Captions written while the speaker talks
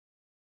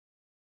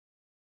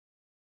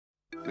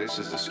This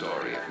is the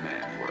story of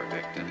men who are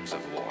victims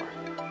of war.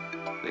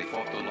 They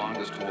fought the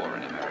longest war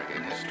in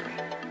American history.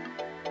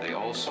 They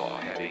all saw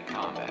heavy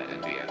combat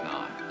in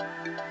Vietnam.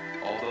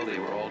 Although they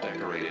were all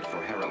decorated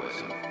for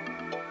heroism,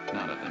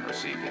 none of them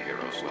received a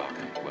hero's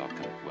welcome.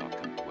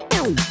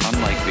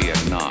 Unlike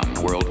Vietnam,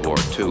 World War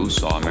II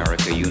saw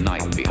America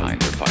unite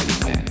behind their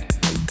fighting men.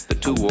 The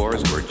two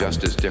wars were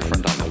just as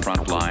different on the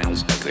front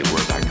lines as they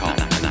were back home.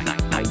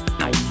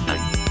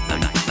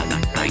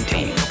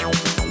 19.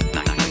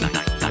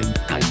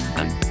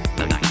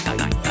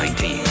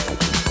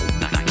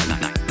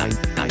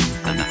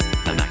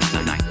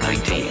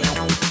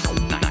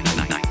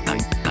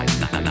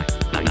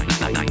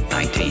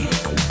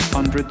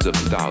 Hundreds of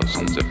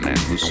thousands of men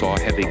who saw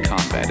heavy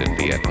combat in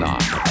Vietnam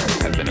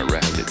have been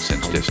arrested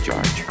since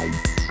discharge.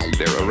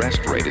 Their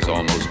arrest rate is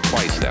almost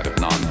twice that of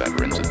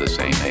non-veterans of the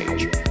same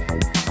age.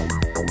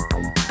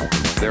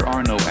 There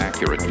are no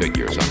accurate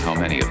figures on how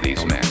many of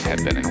these men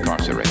have been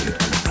incarcerated,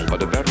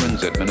 but a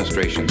Veterans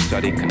Administration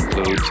study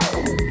concludes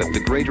that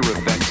the greater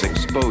a vet's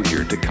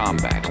exposure to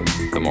combat,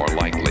 the more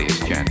likely his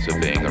chance of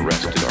being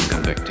arrested or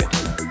convicted.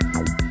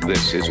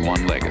 This is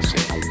one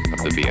legacy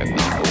of the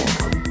Vietnam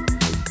War.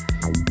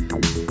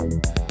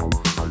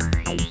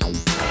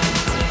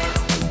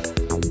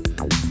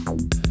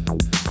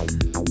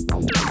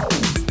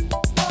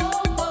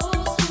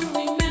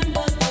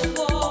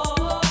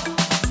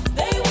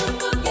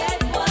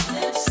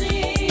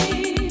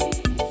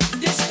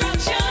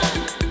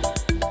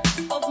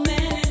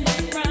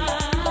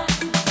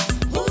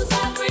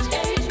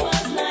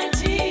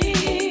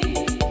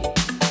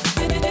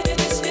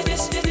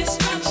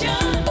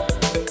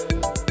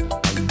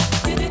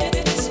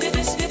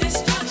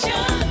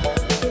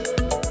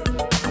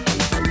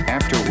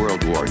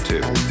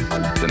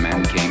 The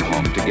men came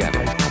home together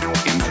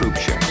in troop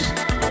ships,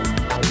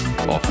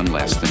 often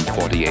less than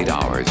 48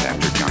 hours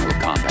after jungle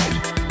combat.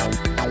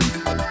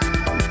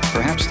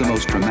 Perhaps the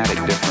most dramatic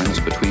difference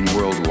between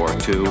World War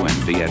II and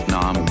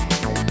Vietnam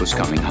was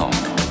coming home.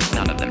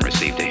 None of them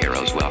received a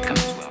hero's welcome.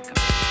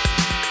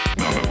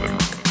 None of them.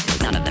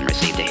 None of them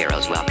received a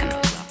hero's welcome.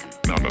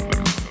 None of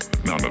them.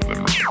 None of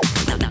them.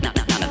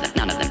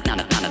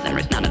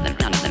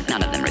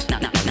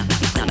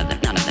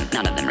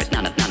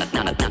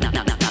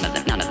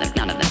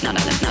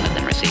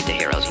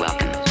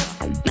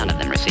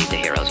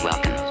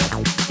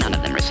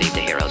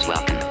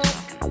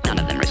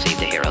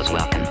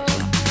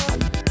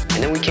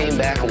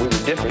 And we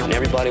were different, and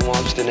everybody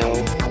wants to know,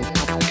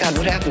 God,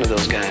 what happened to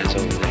those guys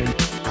over there?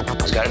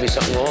 There's got to be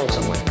something wrong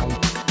somewhere.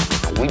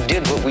 We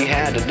did what we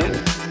had to do.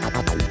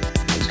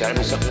 There's got to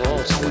be something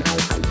wrong somewhere.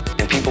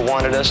 And people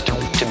wanted us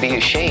to be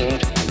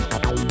ashamed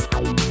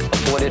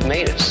of what it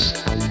made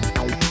us.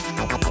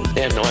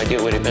 They had no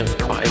idea what it had been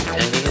for 5,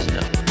 10 years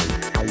now.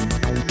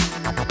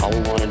 All we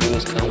want to do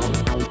is come home.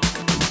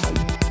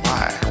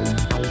 Why?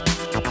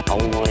 All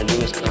we want to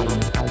do is come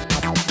home.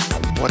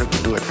 What did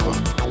we do it for?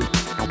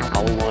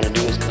 All we want to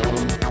do is come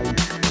home.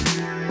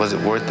 Was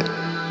it worth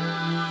it?